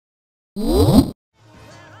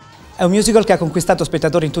È un musical che ha conquistato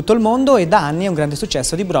spettatori in tutto il mondo e da anni è un grande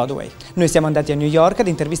successo di Broadway. Noi siamo andati a New York ad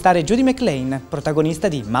intervistare Judy McLane, protagonista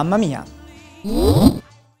di Mamma Mia.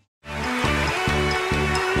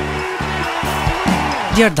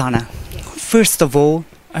 Dear Donna, first of all,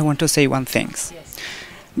 I want to say one thing.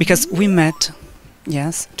 Because we met,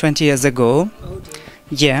 yes, 20 years ago,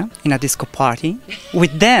 yeah, in a disco party. We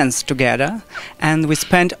danced together and we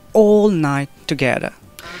spent all night together.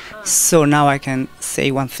 So now I can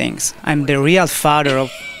say one thing. I'm the real father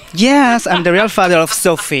of... Yes, I'm the real father of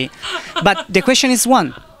Sophie. But the question is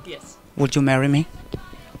one. Yes. Would you marry me?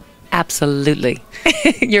 Absolutely.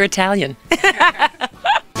 You're Italian.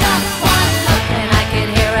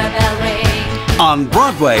 On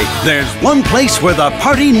Broadway, there's one place where the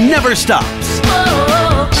party never stops.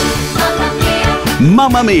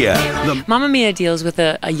 Mamma Mia. Mamma Mia deals with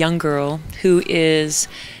a young girl who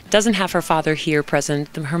doesn't have her father here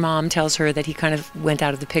present. Her mom tells her that he kind of went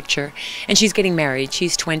out of the picture. And she's getting married.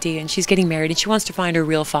 She's 20 and she's getting married and she wants to find her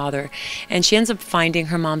real father. And she ends up finding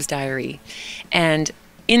her mom's diary. And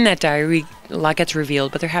in that diary, a lot gets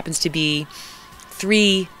revealed, but there happens to be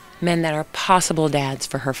 3 men that are possible dads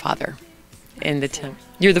for her father.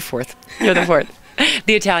 You're the fourth. You're the fourth.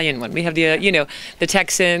 The Italian one. We have the, the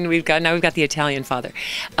Texan. Now we've got the Italian father.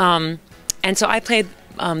 And so I played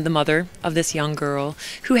the mother of this young girl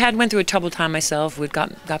who went through a troubled time myself. We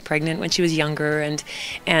got pregnant when she was younger and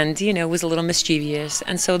was a little mischievous.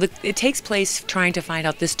 And so it takes place trying to find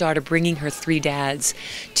out this daughter, bringing her 3 dads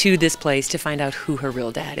to this place to find out who her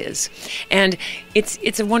real dad is. And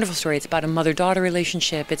it's a wonderful story. It's about a mother-daughter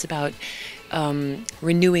relationship. It's about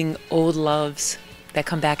renewing old loves that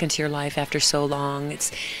come back into your life after so long.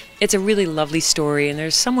 It's a really lovely story, and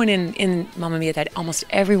there's someone in Mamma Mia that almost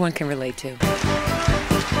everyone can relate to.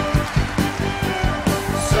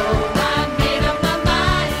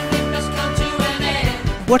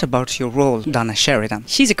 What about your role, Donna Sheridan?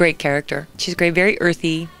 She's a great character. She's great, very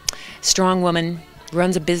earthy, strong woman,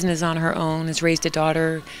 runs a business on her own, has raised a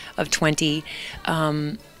daughter of 20.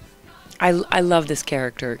 I love this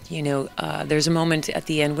character. There's a moment at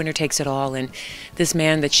the end, winner takes it all, and this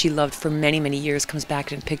man that she loved for many, many years comes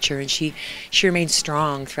back in the picture, and she remains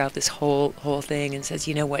strong throughout this whole thing, and says,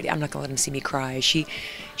 you know what, I'm not gonna let him see me cry. She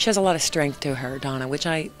has a lot of strength to her, Donna, which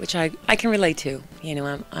I can relate to.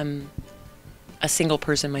 I'm a single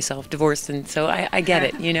person myself, divorced, and so I get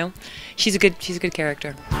it. She's a good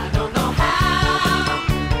character. I don't know how,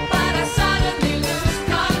 but I suddenly lose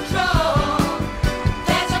control.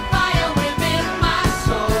 There's a fire within my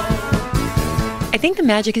soul. I think the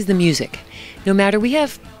magic is the music. No matter, we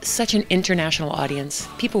have such an international audience,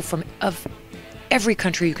 people of every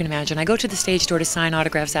country you can imagine. I go to the stage door to sign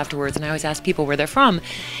autographs afterwards, and I always ask people where they're from.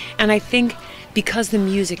 And I think because the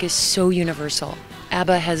music is so universal,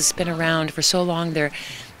 ABBA has been around for so long.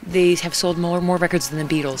 They have sold more records than the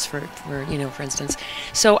Beatles, for instance.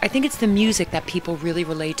 So I think it's the music that people really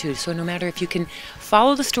relate to. So no matter if you can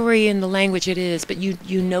follow the story in the language it is, but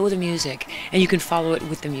you know the music and you can follow it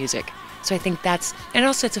with the music. So I think and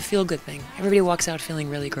also it's a feel-good thing. Everybody walks out feeling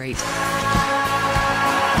really great.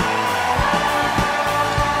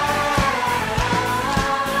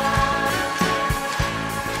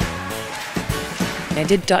 I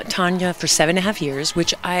did Tanya for 7.5 years,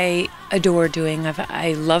 which I adore doing.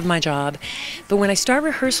 I love my job, but when I started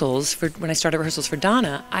rehearsals for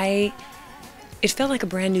Donna, it felt like a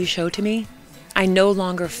brand new show to me. I no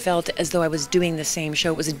longer felt as though I was doing the same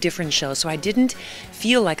show. It was a different show, so I didn't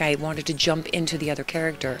feel like I wanted to jump into the other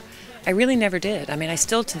character. I really never did. I mean, I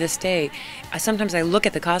still, to this day, sometimes I look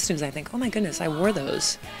at the costumes and I think, oh my goodness, I wore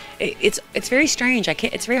those. It's very strange.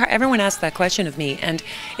 It's very hard. Everyone asks that question of me, and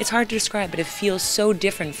it's hard to describe, but it feels so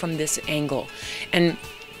different from this angle. And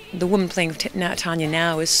the woman playing Tanya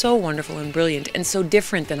now is so wonderful and brilliant and so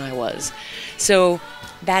different than I was. So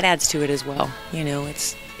that adds to it as well.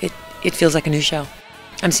 It feels like a new show.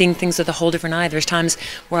 I'm seeing things with a whole different eye. There's times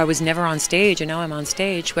where I was never on stage, and now I'm on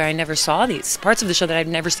stage where I never saw these parts of the show that I've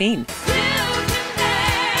never seen.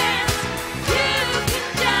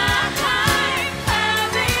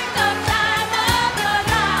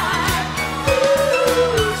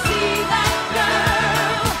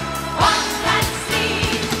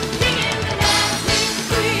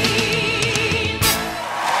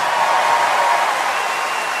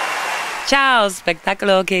 Ciao,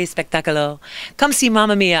 spettacolo, che spettacolo. Come see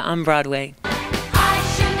Mamma Mia on Broadway. I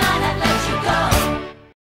should not have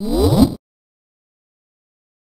let you go.